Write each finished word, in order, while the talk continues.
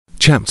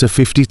Chapter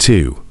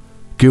 52.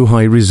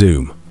 Guhai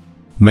resume.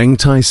 Meng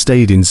Tai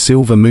stayed in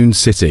Silver Moon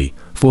City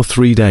for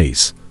 3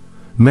 days,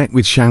 met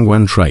with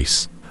Shangwan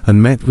Trace,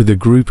 and met with a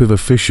group of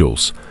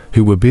officials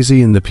who were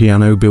busy in the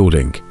piano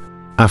building.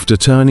 After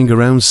turning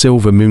around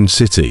Silver Moon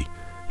City,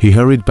 he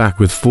hurried back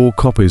with 4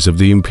 copies of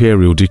the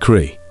Imperial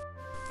Decree.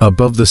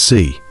 Above the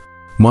sea,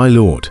 my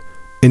lord,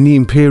 in the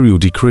Imperial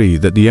Decree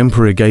that the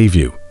Emperor gave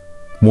you,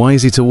 why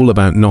is it all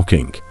about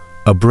knocking?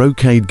 A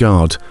brocade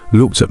guard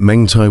looked at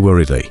Meng Tai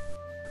worriedly.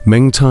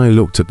 Meng Tai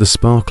looked at the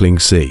sparkling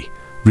sea,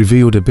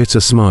 revealed a bitter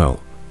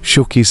smile,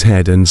 shook his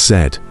head and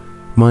said,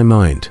 "My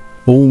mind,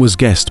 all was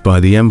guessed by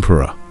the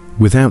Emperor,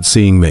 without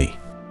seeing me.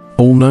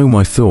 All know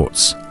my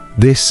thoughts.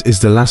 This is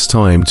the last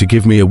time to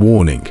give me a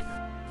warning."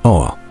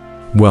 "Ah,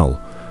 well,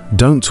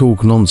 don't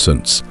talk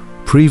nonsense.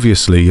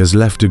 Previously has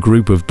left a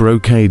group of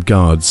brocade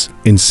guards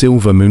in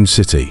Silver Moon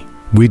City.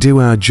 We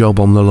do our job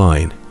on the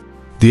line.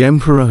 The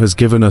Emperor has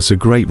given us a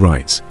great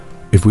right.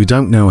 If we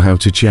don't know how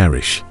to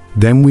cherish,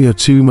 then we are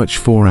too much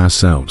for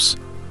ourselves,"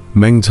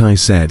 Meng Tai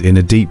said in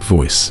a deep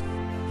voice.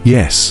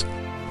 Yes.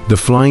 The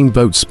flying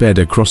boat sped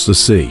across the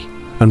sea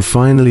and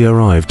finally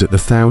arrived at the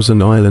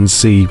Thousand Islands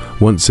Sea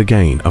once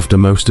again after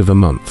most of a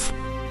month.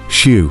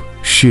 Shoo,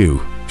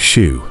 shoo,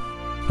 shoo.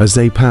 As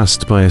they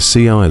passed by a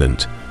sea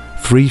island,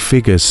 3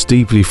 figures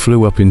steeply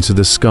flew up into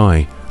the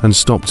sky and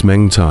stopped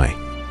Meng Tai.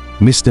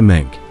 Mr.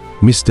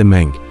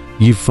 Meng,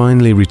 you've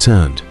finally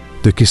returned.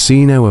 The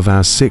casino of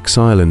our 6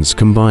 islands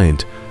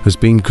combined has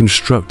been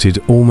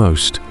constructed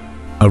almost."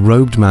 A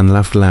robed man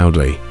laughed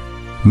loudly.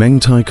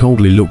 Meng Tai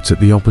coldly looked at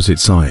the opposite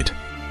side.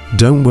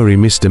 "Don't worry,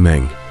 Mr.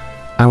 Meng.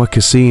 Our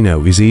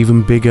casino is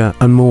even bigger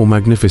and more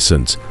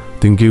magnificent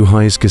than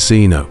Guhai's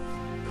casino.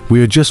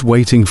 We are just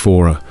waiting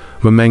for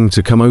Meng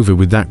to come over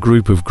with that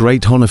group of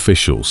Great Han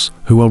officials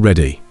who are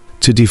ready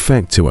to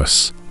defect to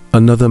us."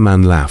 Another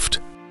man laughed.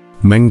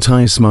 Meng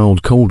Tai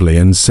smiled coldly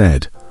and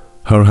said,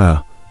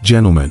 "Ha,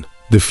 gentlemen,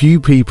 the few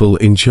people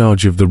in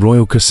charge of the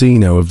royal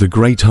casino of the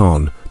Great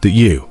Han that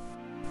you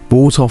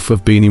bought off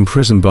have been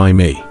imprisoned by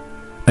me,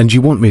 and you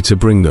want me to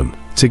bring them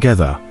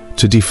together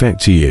to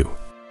defect to you.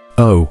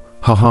 Oh,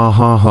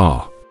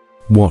 ha.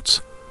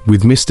 What?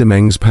 With Mr.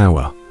 Meng's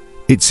power?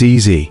 It's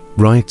easy,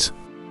 right?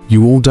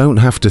 You all don't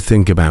have to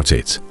think about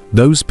it.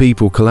 Those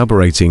people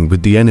collaborating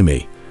with the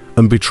enemy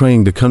and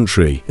betraying the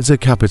country is a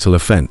capital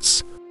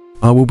offense.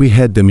 I will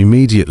behead them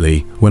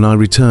immediately when I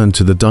return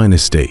to the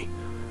dynasty,"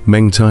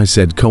 Meng Tai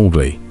said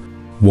coldly.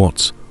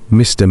 "What,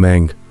 Mr.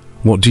 Meng?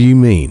 What do you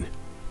mean?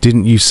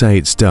 Didn't you say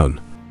it's done?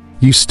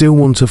 You still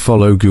want to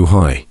follow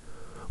Guhai?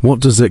 What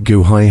does that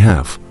Guhai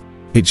have?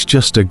 It's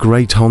just a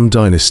Great Han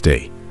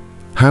dynasty.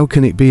 How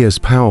can it be as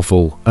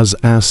powerful as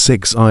our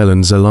 6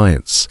 Islands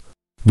alliance?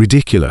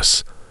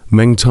 Ridiculous."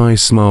 Meng Tai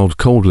smiled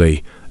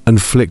coldly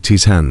and flicked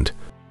his hand.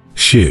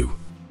 Shoo.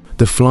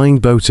 The flying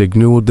boat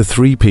ignored the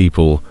 3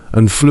 people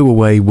and flew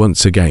away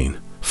once again,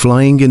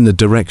 flying in the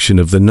direction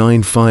of the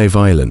 9-5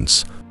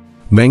 Islands.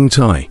 "Meng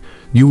Tai,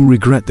 you'll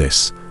regret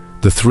this."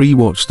 The 3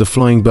 watched the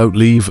flying boat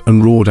leave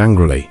and roared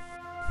angrily.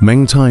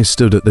 Meng Tai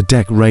stood at the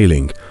deck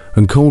railing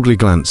and coldly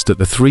glanced at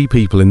the 3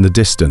 people in the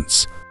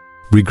distance.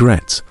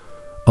 "Regret?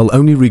 I'll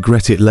only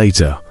regret it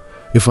later,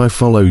 if I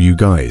follow you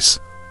guys.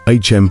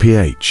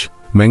 HMPH.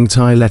 Meng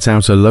Tai let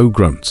out a low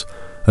grunt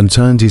and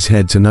turned his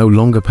head to no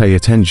longer pay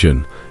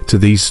attention to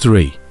these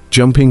 3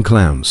 jumping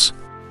clowns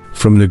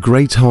from the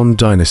Great Han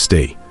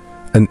dynasty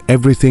and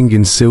everything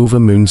in Silver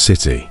Moon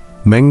City.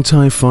 Meng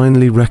Tai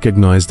finally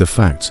recognized the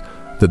fact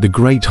that the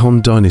Great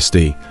Han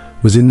dynasty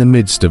was in the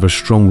midst of a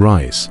strong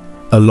rise,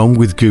 along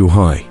with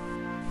Guhai.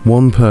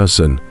 1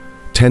 person,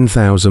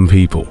 10,000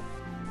 people.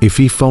 If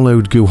he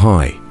followed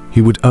Guhai,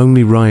 he would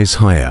only rise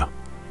higher.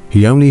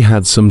 He only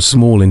had some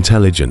small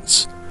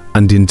intelligence,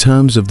 and in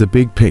terms of the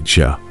big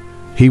picture,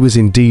 he was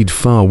indeed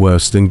far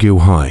worse than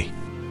Guhai.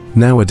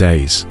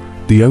 Nowadays,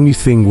 the only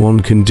thing one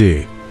can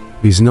do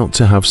is not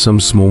to have some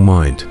small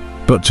mind,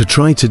 but to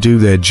try to do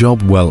their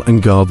job well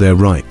and guard their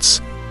rights.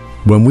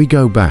 When we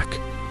go back,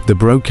 the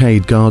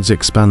brocade guards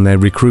expand their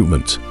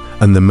recruitment,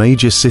 and the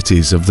major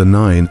cities of the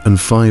 9 and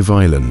 5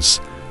 islands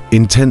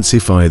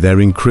intensify their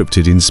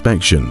encrypted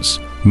inspections,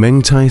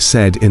 Meng Tai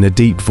said in a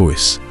deep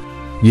voice.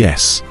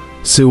 "Yes,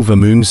 Silver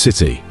Moon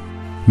City.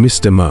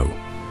 Mr. Mo,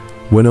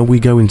 when are we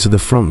going to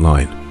the front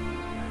line?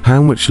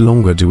 How much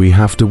longer do we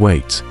have to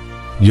wait?"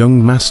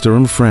 Young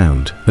Master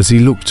frowned as he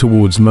looked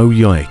towards Mo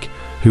Yike,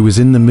 who was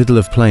in the middle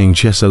of playing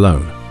chess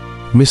alone.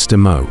 "Mr.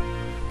 Mo,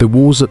 the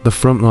wars at the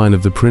front line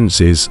of the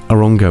princes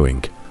are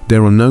ongoing.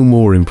 There are no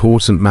more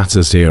important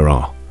matters here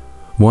are.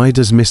 Why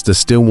does Mr.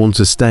 still want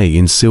to stay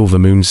in Silver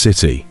Moon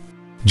City?"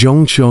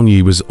 Zhong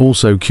Chonyi was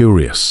also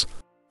curious.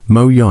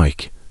 Mo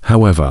Yike,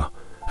 however,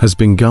 has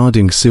been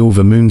guarding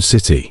Silver Moon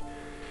City.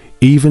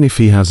 Even if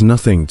he has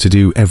nothing to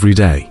do every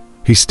day,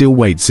 he still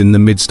waits in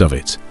the midst of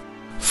it.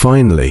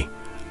 Finally,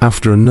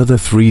 after another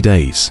 3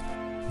 days,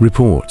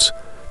 report,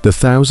 the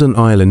Thousand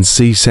Islands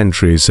Sea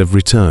sentries have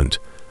returned.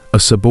 A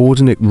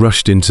subordinate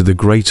rushed into the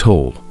Great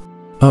Hall.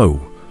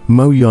 "Oh,"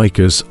 Mo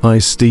Yike's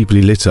eyes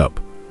steeply lit up,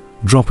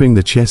 dropping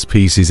the chess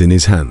pieces in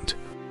his hand.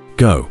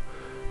 "Go.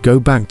 Go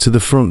back to the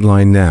front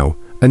line now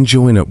and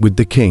join up with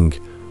the king."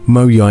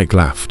 Mo Yike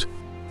laughed.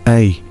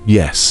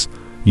 Yes,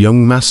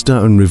 young master,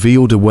 and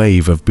revealed a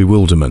wave of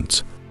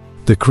bewilderment.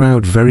 The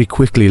crowd very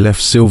quickly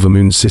left Silver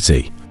Moon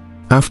City.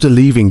 After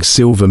leaving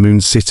Silver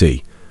Moon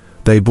City,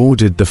 they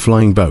boarded the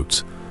flying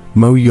boat.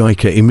 Mo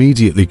Yike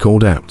immediately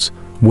called out,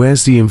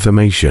 "Where's the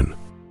information?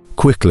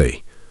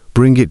 Quickly,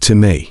 bring it to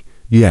me."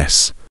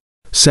 "Yes."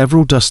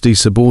 Several dusty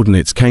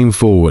subordinates came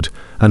forward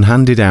and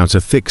handed out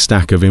a thick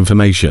stack of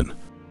information.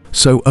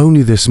 "So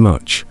only this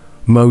much?"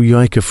 Mo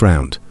Yike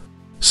frowned.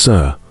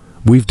 "Sir,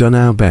 we've done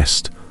our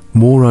best.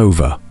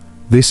 Moreover,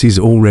 this is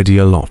already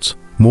a lot,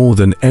 more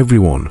than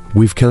everyone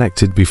we've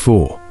collected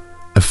before,"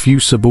 a few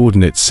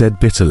subordinates said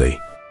bitterly.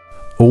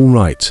 "All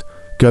right,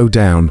 go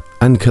down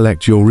and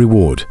collect your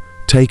reward.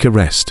 Take a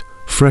rest,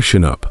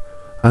 freshen up,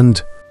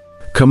 and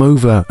come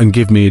over and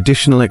give me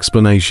additional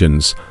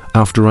explanations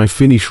after I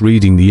finish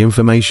reading the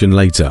information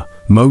later,"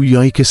 Mo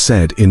Yike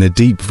said in a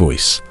deep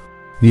voice.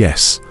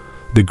 "Yes."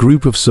 The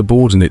group of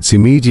subordinates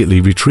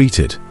immediately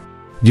retreated.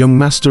 Young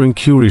master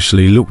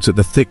incuriously looked at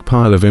the thick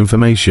pile of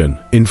information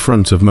in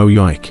front of Mo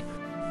Yike.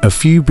 A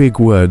few big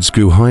words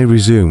 "Gu Hai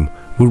Resume"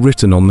 were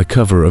written on the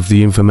cover of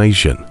the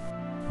information.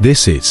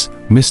 "This is,"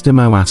 Mr.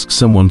 Mo asked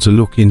someone to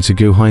look into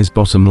Gu Hai's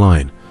bottom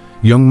line.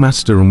 Young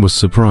master was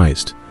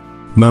surprised.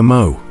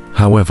 Mo,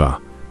 however,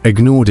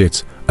 ignored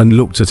it and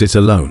looked at it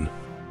alone.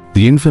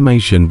 The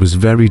information was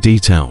very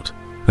detailed,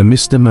 and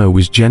Mr. Mo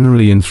was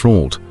generally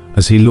enthralled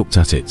as he looked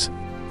at it.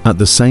 At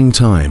the same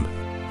time,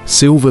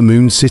 Silver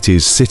Moon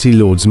City's City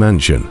Lord's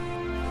mansion,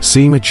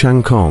 Sima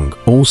Changkong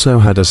also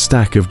had a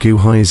stack of Gu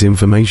Hai's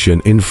information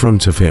in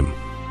front of him.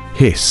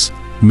 His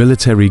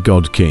military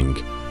god king,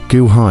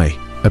 Gu Hai,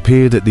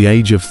 appeared at the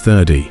age of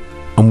 30,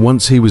 and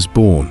once he was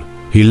born,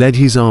 he led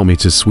his army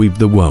to sweep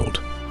the world.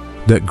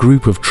 That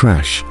group of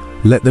trash,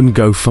 let them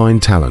go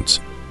find talent.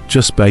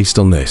 Just based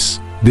on this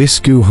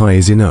Gu Hai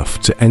is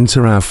enough to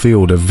enter our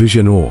field of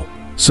vision, or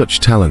such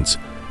talent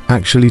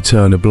actually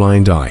turn a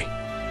blind eye.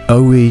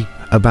 OE,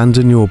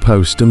 abandon your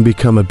post and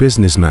become a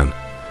businessman,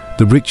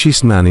 the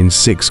richest man in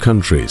 6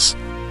 countries.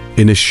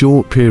 In a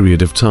short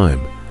period of time,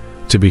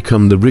 to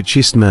become the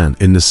richest man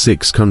in the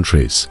 6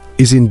 countries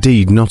is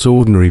indeed not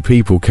ordinary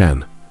people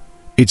can.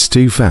 It's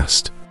too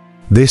fast.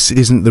 This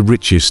isn't the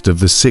richest of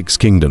the 6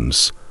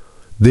 kingdoms.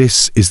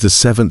 This is the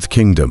 7th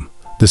kingdom,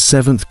 the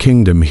 7th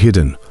kingdom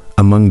hidden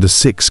among the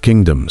 6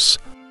 kingdoms.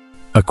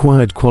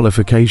 Acquired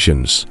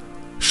qualifications,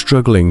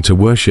 struggling to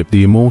worship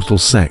the Immortal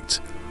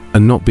sect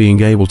and not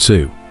being able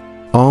to.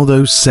 Are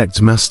those sect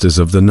masters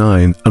of the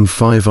 9 and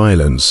 5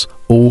 islands,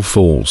 all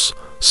fools?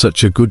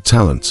 Such a good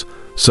talent,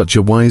 such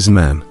a wise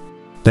man.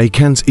 They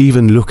can't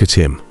even look at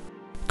him.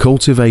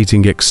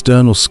 Cultivating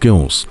external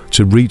skills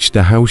to reach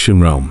the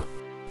Haoshan realm.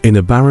 In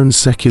a barren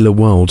secular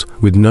world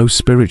with no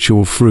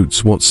spiritual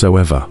fruits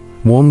whatsoever,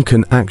 one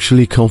can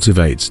actually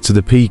cultivate to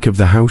the peak of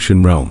the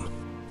Haoshan realm.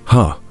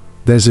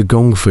 There's a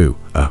Gongfu.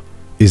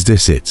 Is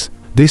this it?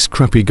 This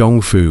crappy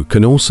Gongfu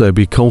can also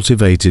be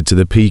cultivated to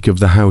the peak of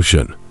the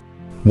Haoshan.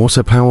 What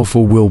a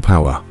powerful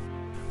willpower.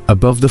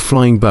 Above the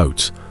flying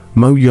boat,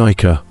 Mo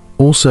Yike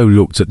also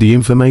looked at the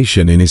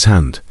information in his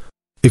hand.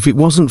 If it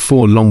wasn't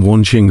for Long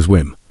Wanqing's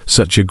whim,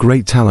 such a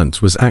great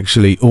talent was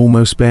actually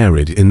almost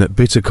buried in that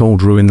bitter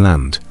cold ruined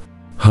land.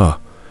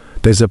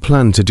 There's a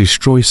plan to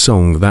destroy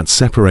Song that's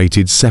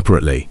separated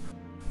separately.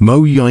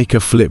 Mo Yike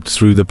flipped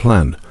through the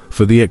plan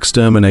for the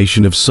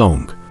extermination of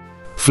Song.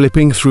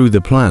 Flipping through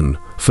the plan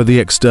for the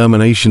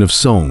extermination of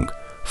Song,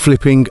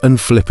 flipping and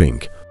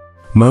flipping.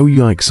 Mo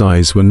Yike's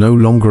eyes were no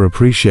longer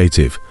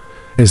appreciative,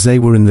 as they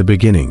were in the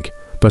beginning,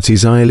 but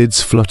his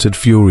eyelids fluttered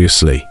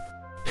furiously.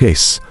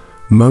 Hiss!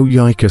 Mo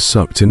Yike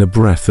sucked in a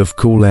breath of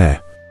cool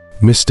air.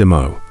 "Mr.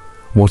 Mo,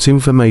 what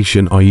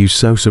information are you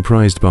so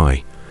surprised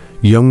by?"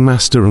 Young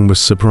master was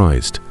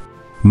surprised.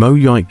 Mo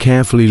Yike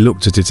carefully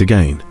looked at it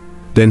again,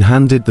 then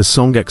handed the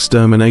Song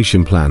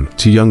extermination plan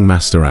to young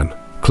master An,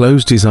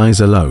 closed his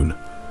eyes alone,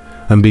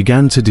 and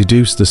began to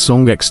deduce the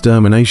Song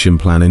extermination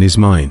plan in his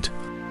mind.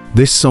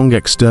 This Song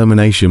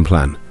extermination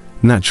plan,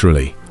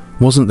 naturally,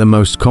 wasn't the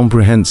most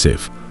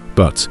comprehensive,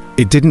 but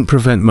it didn't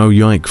prevent Mo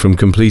Yike from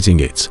completing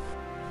it.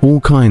 All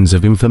kinds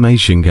of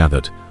information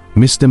gathered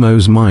Mr.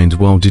 Mo's mind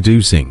while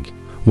deducing,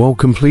 while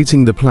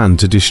completing the plan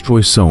to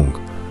destroy Song,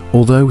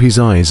 although his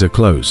eyes are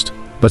closed,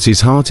 but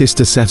his heart is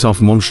to set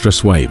off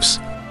monstrous waves.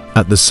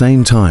 At the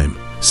same time,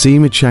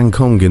 Sima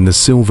Changkong in the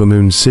Silver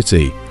Moon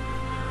City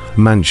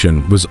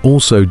mansion was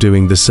also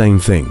doing the same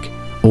thing,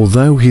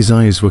 although his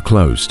eyes were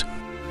closed.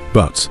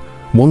 But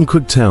one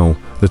could tell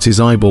that his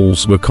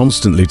eyeballs were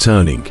constantly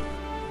turning.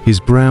 His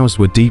brows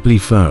were deeply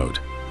furrowed,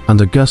 and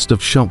a gust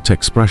of shocked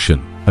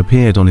expression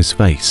appeared on his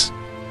face.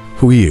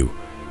 "Huiyu!"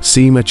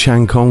 Sima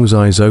Changkong's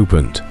eyes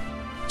opened.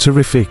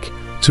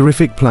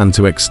 Terrific plan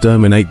to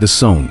exterminate the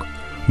Song.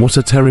 What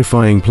a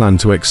terrifying plan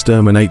to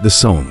exterminate the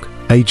Song.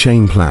 A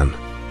chain plan.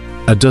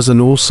 A dozen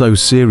or so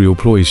serial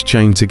ploys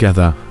chained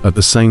together at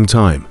the same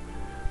time,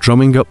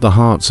 drumming up the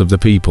hearts of the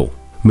people,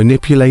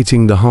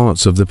 manipulating the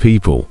hearts of the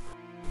people,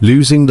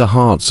 losing the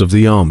hearts of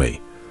the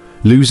army,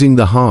 losing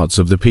the hearts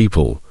of the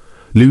people,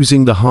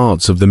 losing the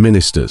hearts of the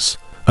ministers,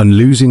 and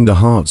losing the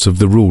hearts of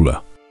the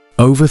ruler,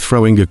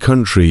 overthrowing a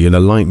country in a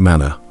light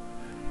manner.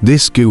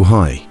 This Gu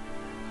Hai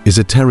is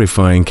a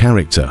terrifying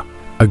character.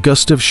 A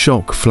gust of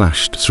shock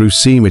flashed through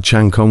Sima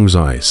Changkong's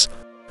eyes.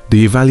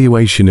 The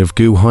evaluation of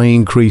Gu Hai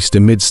increased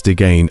amidst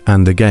again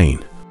and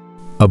again.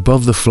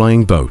 Above the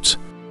flying boat,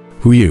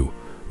 Hu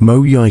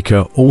Mo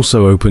Yika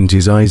also opened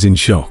his eyes in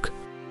shock.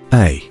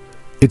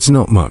 It's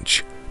not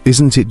much,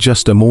 isn't it?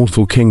 Just a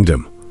mortal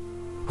kingdom.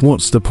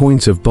 What's the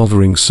point of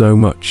bothering so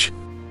much?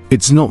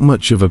 It's not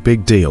much of a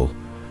big deal.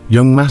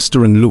 Young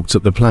Master An looked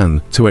at the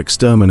plan to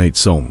exterminate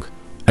Song.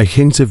 A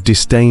hint of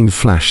disdain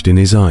flashed in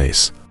his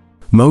eyes.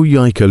 Mo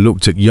Yika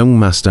looked at young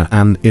Master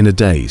An in a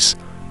daze,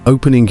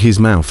 opening his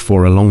mouth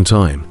for a long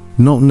time,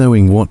 not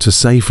knowing what to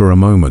say for a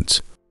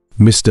moment.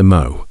 Mr.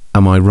 Mo,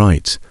 am I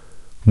right?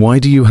 Why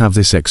do you have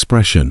this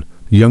expression?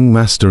 Young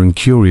Master An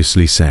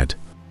curiously said.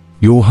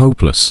 You're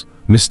hopeless.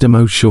 Mr.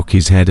 Mo shook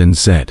his head and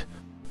said.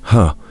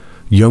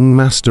 Young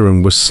Master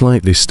An was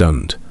slightly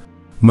stunned.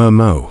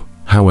 Mo,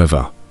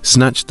 however,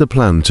 snatched the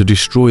plan to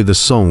destroy the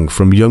song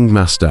from young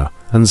Master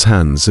An's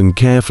hands and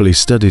carefully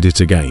studied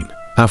it again.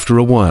 After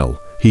a while,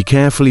 he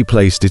carefully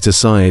placed it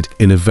aside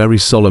in a very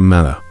solemn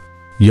manner.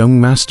 Young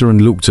Master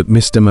An looked at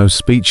Mr. Mo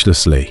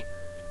speechlessly.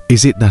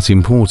 Is it that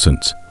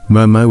important?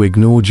 Mo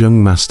ignored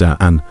young Master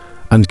An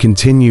and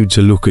continued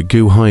to look at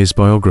Gu Hai's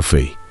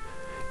biography.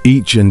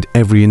 Each and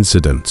every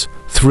incident,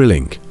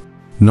 thrilling.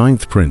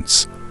 9th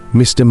Prince.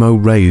 Mr. Mo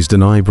raised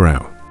an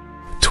eyebrow.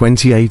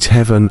 28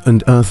 Heaven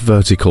and Earth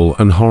vertical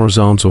and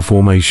horizontal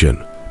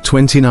formation.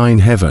 29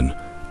 Heaven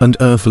and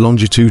Earth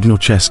longitudinal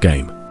chess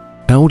game.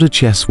 Elder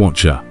chess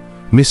watcher.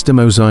 Mr.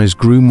 Mo's eyes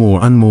grew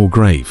more and more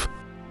grave.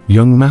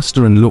 Young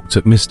Master An looked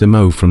at Mr.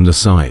 Mo from the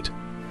side.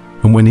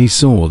 And when he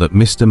saw that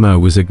Mr. Mo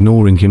was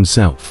ignoring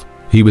himself,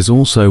 he was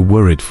also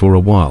worried for a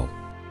while.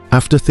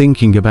 After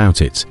thinking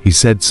about it, he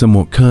said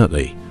somewhat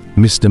curtly,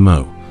 Mr.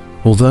 Mo,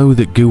 although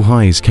that Gu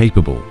Hai is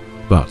capable,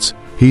 but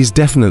he's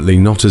definitely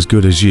not as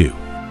good as you.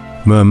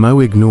 Mo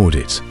ignored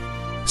it.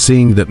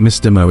 Seeing that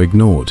Mr. Mo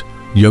ignored,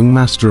 young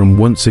Master An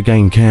once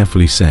again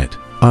carefully said,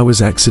 I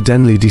was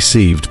accidentally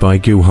deceived by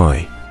Gu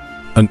Hai.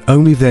 And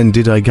only then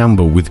did I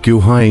gamble with Gu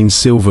Hai in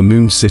Silver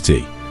Moon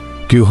City.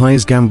 Gu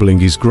Hai's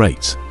gambling is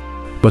great,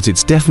 but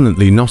it's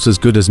definitely not as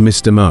good as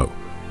Mr. Mo.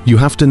 You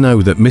have to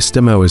know that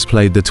Mr. Mo has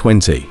played the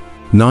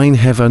 29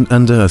 Heaven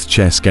and Earth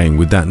chess game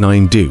with that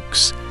 9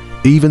 dukes,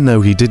 even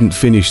though he didn't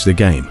finish the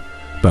game,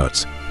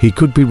 but he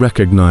could be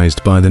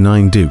recognized by the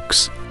 9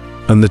 dukes.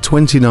 And the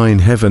 29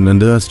 Heaven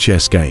and Earth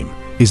chess game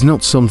is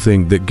not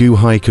something that Gu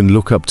Hai can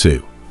look up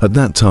to. At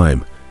that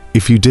time,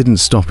 if you didn't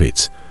stop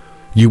it,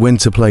 you went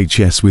to play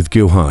chess with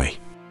Gu Hai.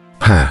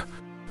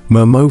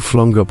 Mo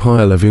flung a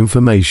pile of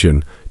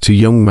information to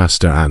young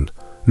Master An.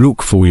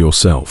 Look for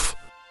yourself.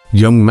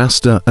 Young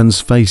Master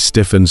An's face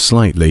stiffened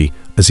slightly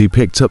as he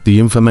picked up the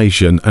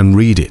information and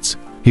read it.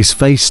 His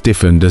face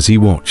stiffened as he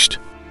watched.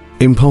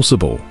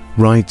 Impossible,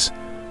 right?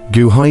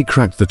 Gu Hai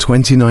cracked the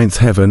 29th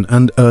Heaven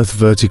and Earth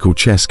vertical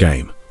chess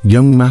game.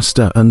 Young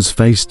Master An's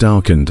face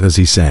darkened as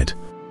he said,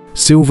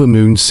 Silver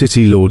Moon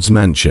City Lord's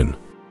Mansion.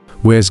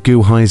 Where's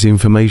Gu Hai's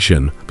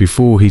information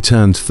before he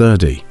turned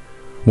 30?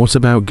 What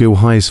about Gu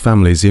Hai's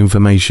family's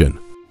information?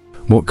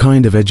 What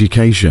kind of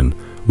education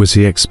was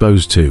he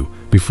exposed to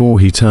before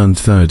he turned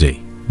 30?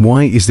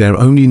 Why is there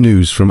only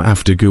news from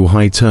after Gu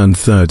Hai turned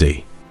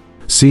 30?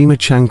 Sima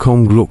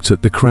Changkong looked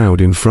at the crowd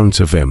in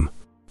front of him.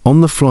 On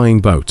the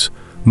flying boat,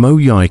 Mo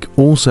Yike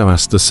also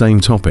asked the same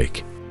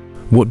topic.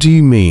 What do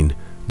you mean,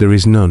 there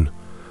is none?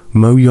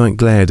 Mo Yike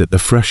glared at the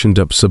freshened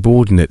up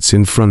subordinates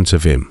in front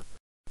of him.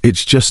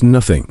 It's just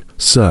nothing,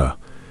 sir.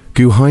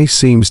 Gu Hai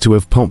seems to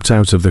have popped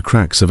out of the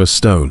cracks of a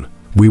stone.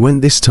 We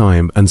went this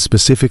time and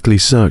specifically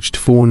searched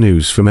for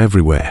news from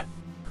everywhere.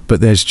 But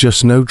there's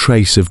just no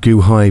trace of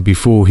Gu Hai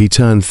before he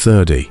turned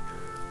 30,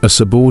 a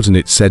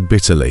subordinate said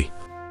bitterly.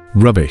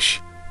 Rubbish.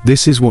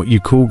 This is what you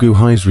call Gu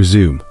Hai's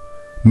resume,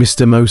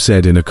 Mr. Mo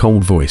said in a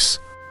cold voice.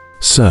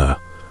 Sir,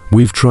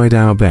 we've tried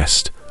our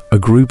best, a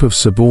group of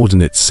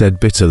subordinates said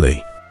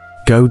bitterly.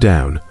 Go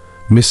down.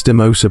 Mr.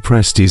 Mo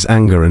suppressed his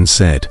anger and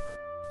said.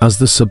 As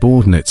the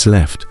subordinates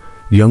left,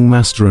 young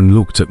Master An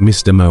looked at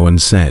Mr. Mo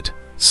and said,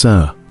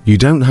 Sir, you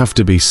don't have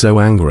to be so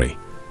angry.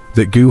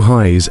 That Gu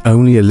Hai is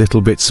only a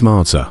little bit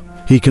smarter.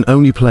 He can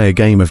only play a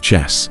game of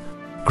chess.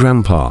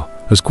 Grandpa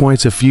has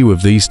quite a few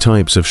of these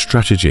types of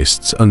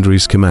strategists under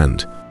his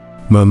command.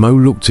 Mo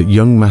looked at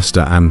young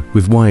Master An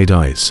with wide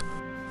eyes.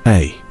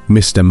 Hey,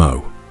 Mr.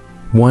 Mo,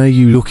 why are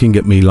you looking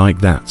at me like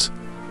that?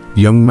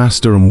 Young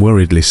Master An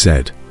worriedly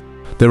said.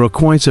 There are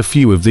quite a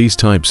few of these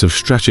types of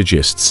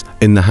strategists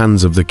in the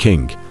hands of the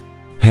king.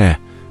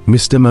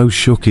 Mr. Mo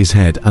shook his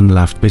head and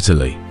laughed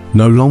bitterly,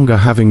 no longer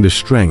having the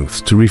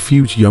strength to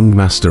refute young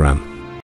Master An.